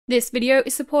This video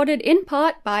is supported in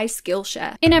part by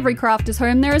Skillshare. In every crafter's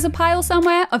home, there is a pile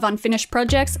somewhere of unfinished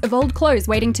projects, of old clothes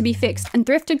waiting to be fixed, and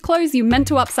thrifted clothes you meant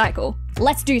to upcycle.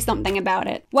 Let's do something about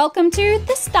it. Welcome to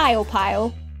the Style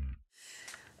Pile.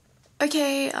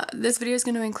 Okay, this video is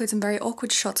going to include some very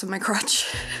awkward shots of my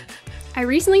crotch. I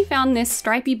recently found this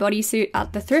stripy bodysuit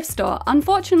at the thrift store.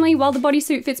 Unfortunately, while the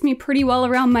bodysuit fits me pretty well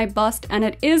around my bust and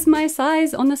it is my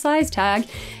size on the size tag,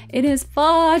 it is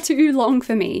far too long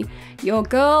for me. Your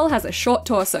girl has a short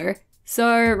torso.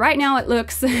 So right now it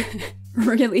looks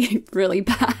really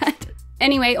bad.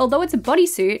 Anyway, although it's a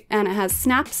bodysuit and it has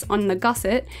snaps on the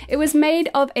gusset, it was made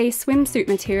of a swimsuit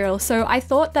material, so I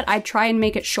thought that I'd try and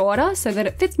make it shorter so that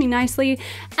it fits me nicely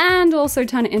and also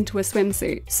turn it into a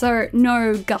swimsuit. So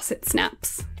no gusset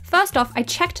snaps. First off, I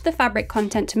checked the fabric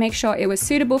content to make sure it was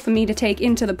suitable for me to take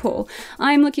into the pool.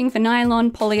 I'm looking for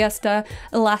nylon, polyester,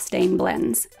 elastane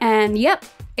blends. And yep,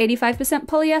 85%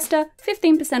 polyester,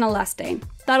 15% elastane.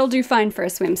 That'll do fine for a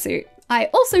swimsuit. I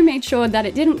also made sure that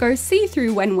it didn't go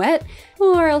see-through when wet,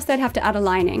 or else I'd have to add a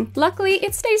lining. Luckily,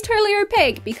 it stays totally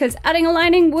opaque because adding a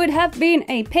lining would have been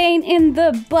a pain in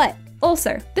the butt.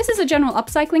 Also, this is a general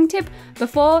upcycling tip.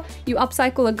 Before you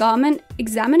upcycle a garment,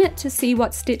 examine it to see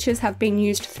what stitches have been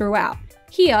used throughout.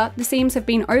 Here, the seams have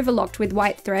been overlocked with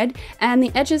white thread, and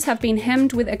the edges have been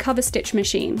hemmed with a cover stitch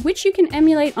machine, which you can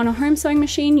emulate on a home sewing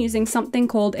machine using something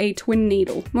called a twin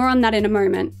needle. More on that in a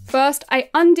moment. First, I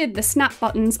undid the snap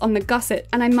buttons on the gusset,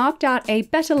 and I marked out a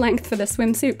better length for the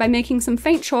swimsuit by making some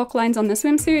faint chalk lines on the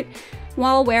swimsuit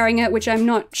while wearing it, which I'm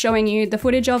not showing you the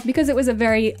footage of because it was a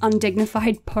very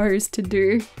undignified pose to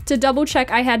do. To double check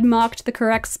I had marked the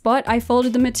correct spot, I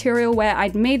folded the material where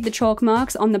I'd made the chalk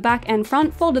marks on the back and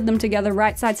front, folded them together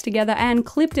right sides together, and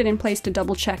clipped it in place to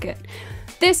double check it.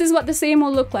 This is what the seam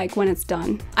will look like when it's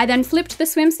done. I then flipped the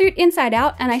swimsuit inside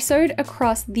out and I sewed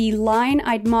across the line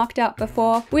I'd marked out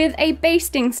before with a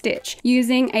basting stitch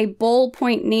using a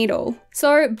ballpoint needle.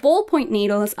 So ballpoint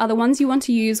needles are the ones you want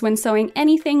to use when sewing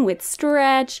anything with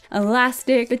stretch,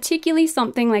 elastic, particularly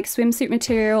something like swimsuit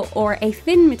material or a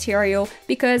thin material,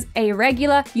 because a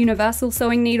regular universal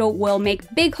sewing needle will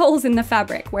make big holes in the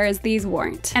fabric, whereas these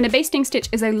won't. And a basting stitch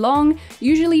is a long,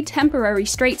 usually temporary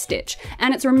straight stitch,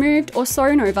 and it's removed or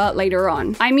sewn over later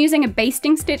on. I'm using a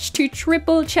basting stitch to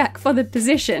triple check for the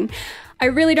position. I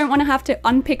really don't want to have to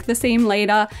unpick the seam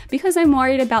later because I'm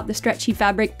worried about the stretchy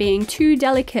fabric being too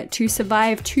delicate to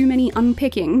survive too many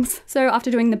unpickings. So after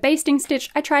doing the basting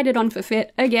stitch, I tried it on for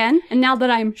fit again, and now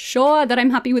that I'm sure that I'm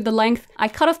happy with the length, I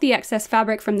cut off the excess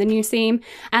fabric from the new seam,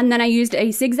 and then I used a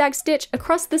zigzag stitch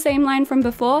across the same line from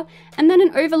before, and then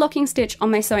an overlocking stitch on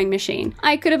my sewing machine.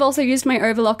 I could have also used my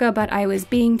overlocker, but I was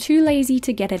being too lazy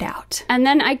to get it out. And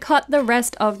then I cut the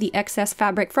rest of the excess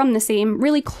fabric from the seam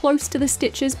really close to the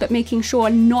stitches, but making sure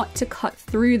not to cut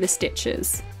through the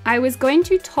stitches. I was going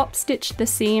to top stitch the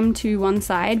seam to one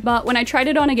side, but when I tried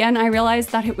it on again, I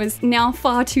realized that it was now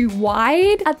far too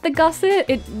wide at the gusset.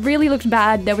 It really looked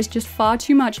bad. There was just far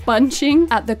too much bunching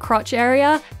at the crotch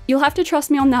area. You'll have to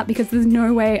trust me on that because there's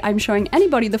no way I'm showing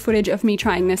anybody the footage of me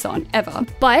trying this on, ever.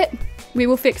 But we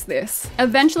will fix this.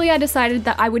 Eventually I decided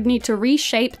that I would need to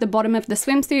reshape the bottom of the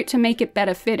swimsuit to make it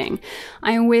better fitting.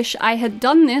 I wish I had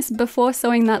done this before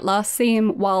sewing that last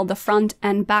seam while the front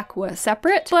and back were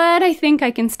separate, but I think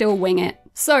I can still wing it.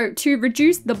 So to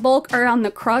reduce the bulk around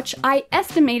the crotch, I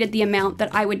estimated the amount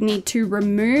that I would need to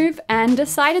remove and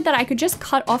decided that I could just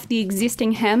cut off the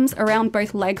existing hems around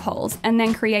both leg holes and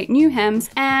then create new hems,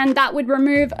 and that would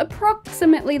remove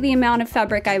approximately the amount of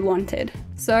fabric I wanted.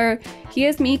 So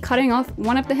here's me cutting off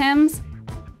one of the hems,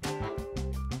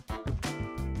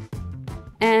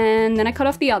 and then I cut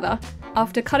off the other.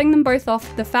 After cutting them both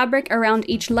off, the fabric around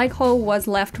each leg hole was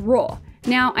left raw.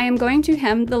 Now I am going to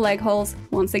hem the leg holes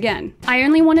once again. I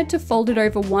only wanted to fold it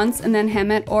over once and then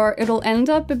hem it, or it'll end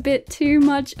up a bit too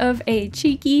much of a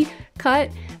cheeky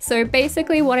cut. So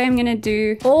basically what I'm gonna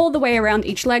do all the way around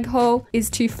each leg hole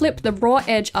is to flip the raw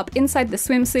edge up inside the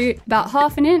swimsuit about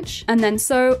 ½ an inch and then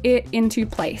sew it into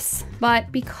place.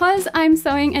 But because I'm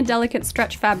sewing a delicate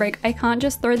stretch fabric, I can't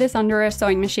just throw this under a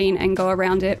sewing machine and go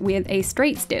around it with a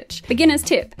straight stitch. Beginner's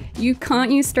tip, you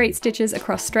can't use straight stitches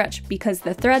across stretch because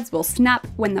the threads will snap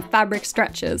when the fabric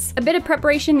stretches. A bit of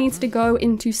preparation needs to go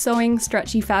into sewing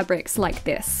stretchy fabrics like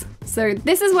this. So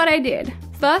this is what I did.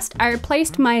 First, I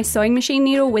replaced my sewing machine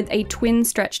needle with a twin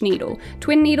stretch needle.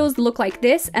 Twin needles look like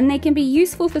this, and they can be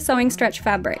useful for sewing stretch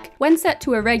fabric. When set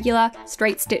to a regular,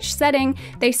 straight stitch setting,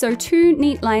 they sew 2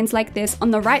 neat lines like this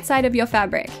on the right side of your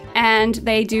fabric, and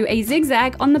they do a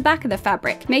zigzag on the back of the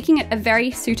fabric, making it a very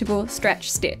suitable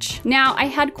stretch stitch. Now, I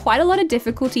had quite a lot of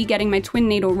difficulty getting my twin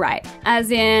needle right,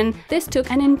 as in, this took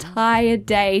an entire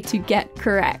day to get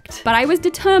correct. But I was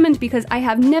determined because I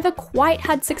have never quite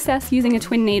had success using a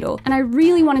twin needle, and I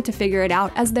really wanted to figure it out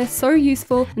as they're so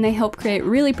useful and they help create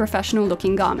really professional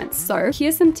looking garments. So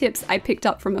here's some tips I picked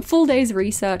up from a full day's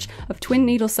research of twin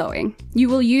needle sewing. You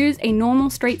will use a normal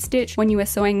straight stitch when you are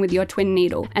sewing with your twin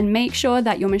needle, and make sure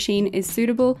that your machine is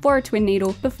suitable for a twin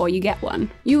needle before you get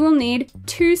one. You will need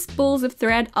 2 spools of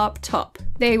thread up top.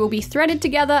 They will be threaded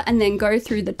together and then go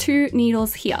through the 2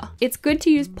 needles here. It's good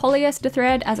to use polyester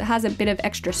thread as it has a bit of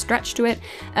extra stretch to it,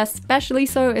 especially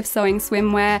so if sewing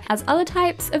swimwear, as other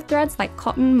types of threads like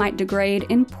cotton might degrade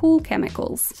in pool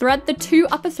chemicals. Thread the 2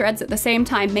 upper threads at the same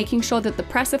time, making sure that the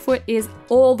presser foot is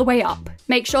all the way up.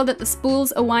 Make sure that the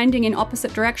spools are winding in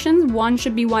opposite directions. One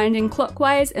should be winding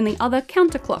clockwise and the other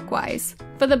counterclockwise.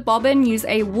 For the bobbin, use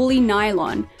a woolly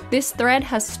nylon. This thread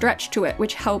has stretch to it,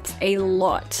 which helps a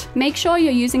lot. Make sure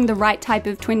you're using the right type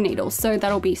of twin needles, so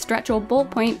that'll be stretch or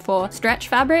ballpoint for stretch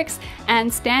fabrics,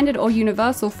 and standard or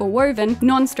universal for woven,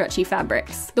 non-stretchy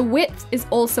fabrics. The width is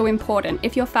also important.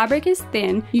 If your fabric is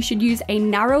thin, you should use a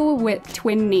narrower width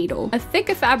twin needle. A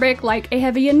thicker fabric, like a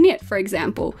heavier knit, for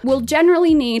example, will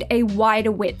generally need a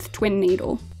wider width twin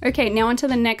needle. Okay, now onto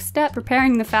the next step,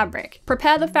 preparing the fabric.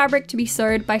 Prepare the fabric to be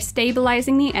sewed by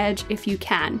stabilizing the edge if you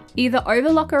can. Either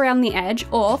overlock around the edge,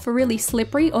 or for really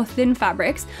slippery or thin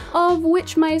fabrics, of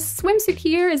which my swimsuit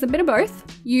here is a bit of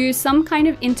both, use some kind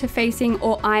of interfacing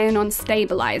or iron-on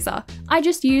stabilizer. I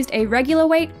just used a regular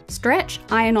weight, stretch,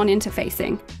 iron-on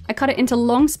interfacing. I cut it into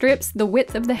long strips the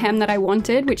width of the hem that I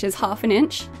wanted, which is 1/2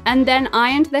 inch, and then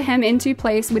ironed the hem into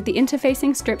place with the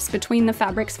interfacing strips between the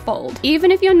fabric's fold.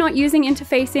 Even if you're not using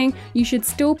interfacing, you should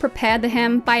still prepare the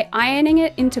hem by ironing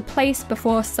it into place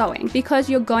before sewing, because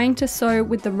you're going to sew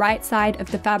with the right side of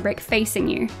the fabric facing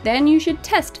you. Then you should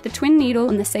test the twin needle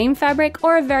on the same fabric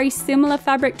or a very similar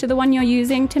fabric to the one you're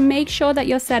using to make sure that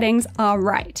your settings are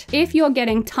right. If you're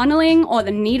getting tunneling or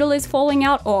the needle is falling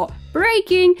out or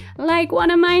breaking like one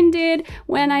of mine did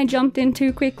when I jumped in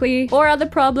too quickly, or other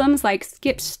problems like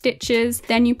skipped stitches,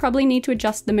 then you probably need to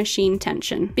adjust the machine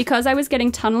tension. Because I was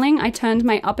getting tunneling, I turned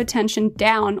my upper tension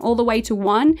down all the way to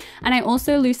 1, and I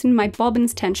also loosened my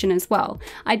bobbin's tension as well.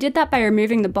 I did that by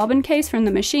removing the bobbin case from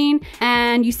the machine,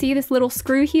 and you see this little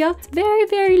screw here? It's very,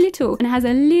 very little, and it has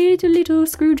a little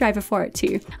screwdriver for it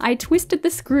too. I twisted the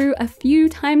screw a few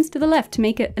times to the left to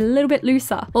make it a little bit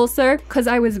looser. Also, because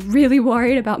I was really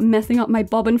worried about messing up my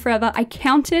bobbin forever, I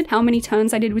counted how many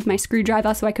turns I did with my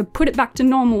screwdriver so I could put it back to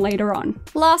normal later on.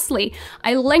 Lastly,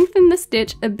 I lengthened the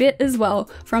stitch a bit as well,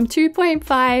 from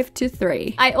 2.5 to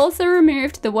 3. I also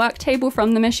removed the work table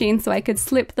from the machine so I could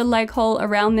slip the leg hole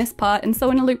around this part and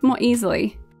sew in a loop more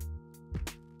easily.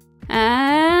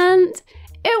 And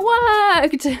it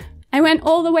worked! I went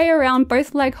all the way around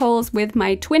both leg holes with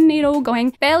my twin needle,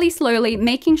 going fairly slowly,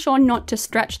 making sure not to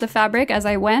stretch the fabric as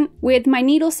I went, with my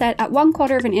needle set at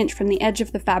 1/4 inch from the edge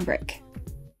of the fabric.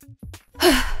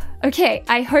 Okay,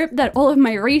 I hope that all of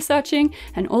my researching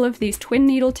and all of these twin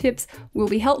needle tips will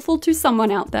be helpful to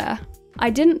someone out there. I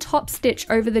didn't top stitch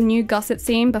over the new gusset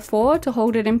seam before to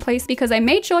hold it in place because I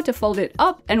made sure to fold it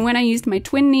up, and when I used my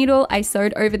twin needle, I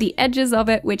sewed over the edges of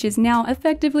it, which is now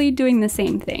effectively doing the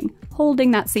same thing,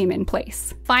 holding that seam in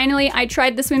place. Finally, I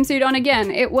tried the swimsuit on again.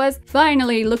 It was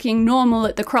finally looking normal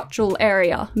at the crotchal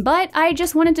area, but I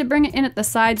just wanted to bring it in at the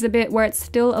sides a bit where it's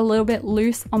still a little bit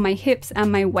loose on my hips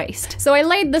and my waist. So I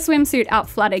laid the swimsuit out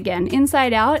flat again,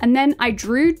 inside out, and then I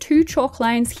drew 2 chalk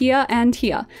lines here and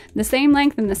here, the same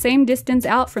length and the same distance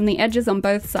out from the edges on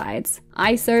both sides.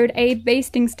 I sewed a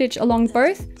basting stitch along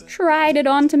both, tried it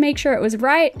on to make sure it was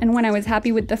right, and when I was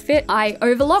happy with the fit, I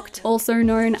overlocked, also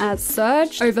known as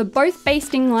serge, over both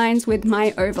basting lines with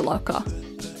my overlocker.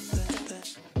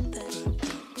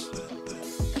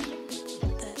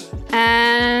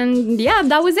 And yeah,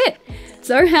 that was it.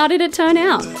 So how did it turn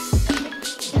out?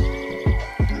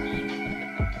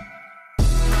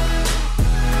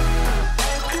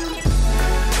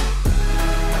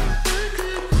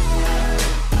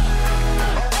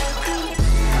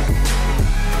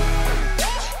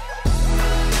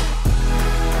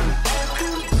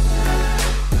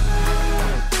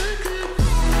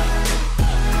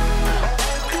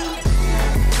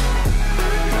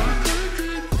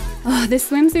 This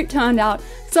swimsuit turned out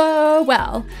so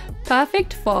well.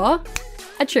 Perfect for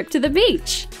a trip to the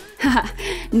beach. Haha,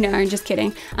 no, just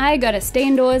kidding. I gotta stay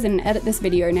indoors and edit this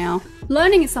video now.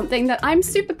 Learning is something that I'm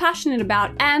super passionate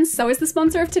about, and so is the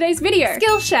sponsor of today's video,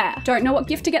 Skillshare. Don't know what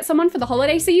gift to get someone for the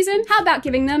holiday season? How about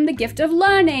giving them the gift of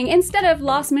learning instead of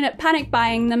last minute panic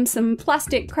buying them some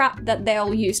plastic crap that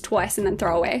they'll use twice and then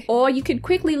throw away? Or you could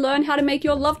quickly learn how to make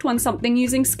your loved one something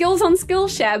using skills on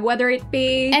Skillshare, whether it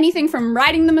be anything from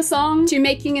writing them a song to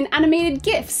making an animated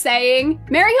GIF saying,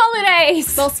 Merry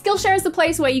Holidays! Well, Skillshare is the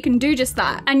place where you can do just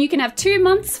that, and you can have 2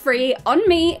 months free on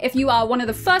me if you are one of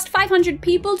the first 500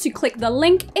 people to click the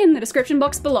link in the description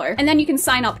box below. And then you can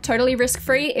sign up totally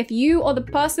risk-free. If you or the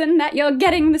person that you're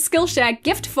getting the Skillshare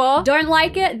gift for don't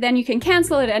like it, then you can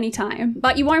cancel it at any time.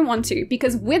 But you won't want to,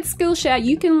 because with Skillshare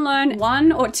you can learn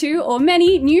 1 or 2 or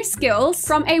many new skills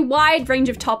from a wide range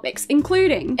of topics,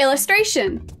 including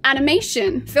illustration,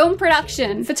 animation, film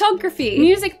production, photography,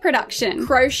 music production,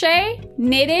 crochet,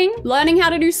 knitting, learning how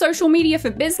to do social media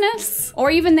for business, or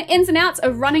even the ins and outs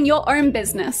of running your own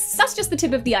business. That's just the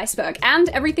tip of the iceberg, and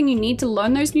everything you need to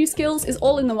learn those new skills is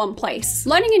all in the one place.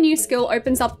 Learning a new skill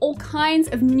opens up all kinds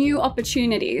of new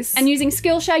opportunities, and using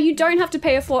Skillshare you don't have to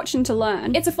pay a fortune to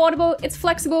learn. It's affordable, it's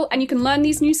flexible, and you can learn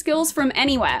these new skills from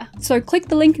anywhere. So click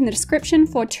the link in the description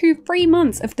for 2 free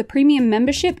months of the premium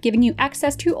membership, giving you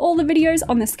access to all the videos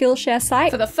on the Skillshare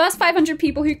site. For the first 500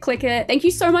 people who click it, thank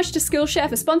you so much to Skillshare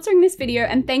for sponsoring this video,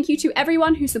 and thank you to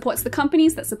everyone who supports the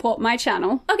companies that support my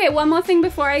channel. Okay, one more thing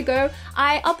before I go.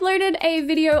 I uploaded a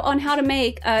video on how to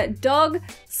make dog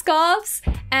scarves,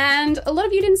 and a lot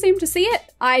of you didn't seem to see it.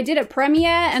 I did a premiere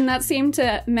and that seemed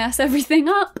to mess everything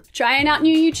up. Trying out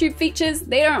new YouTube features,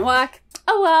 they don't work.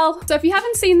 Oh well. So if you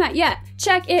haven't seen that yet,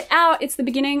 check it out. It's the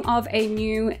beginning of a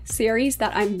new series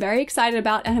that I'm very excited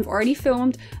about and have already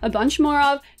filmed a bunch more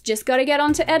of. Just gotta get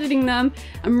on to editing them.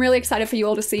 I'm really excited for you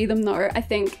all to see them though. I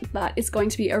think that it's going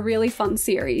to be a really fun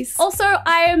series. Also,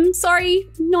 I am sorry,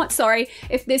 not sorry,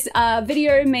 if this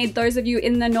video made those of you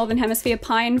in the Northern Hemisphere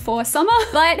pine for summer,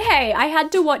 but hey, I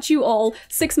had to watch you all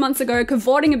 6 months ago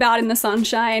cavorting about in the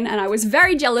sunshine, and I was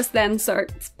very jealous then, so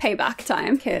it's payback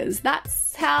time, because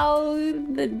that's how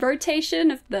the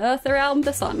rotation of the Earth around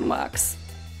the sun works.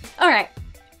 Alright,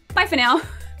 bye for now.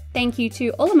 Thank you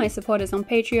to all of my supporters on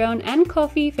Patreon and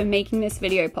Ko-fi for making this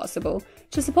video possible.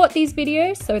 To support these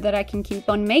videos so that I can keep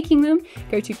on making them,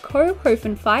 go to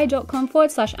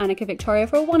ko-fi.com/Annika Victoria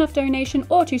for a one-off donation,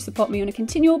 or to support me on a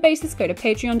continual basis, go to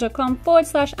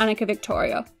patreon.com/Annika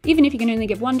Victoria. Even if you can only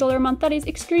give $1 a month, that is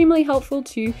extremely helpful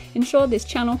to ensure this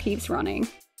channel keeps running.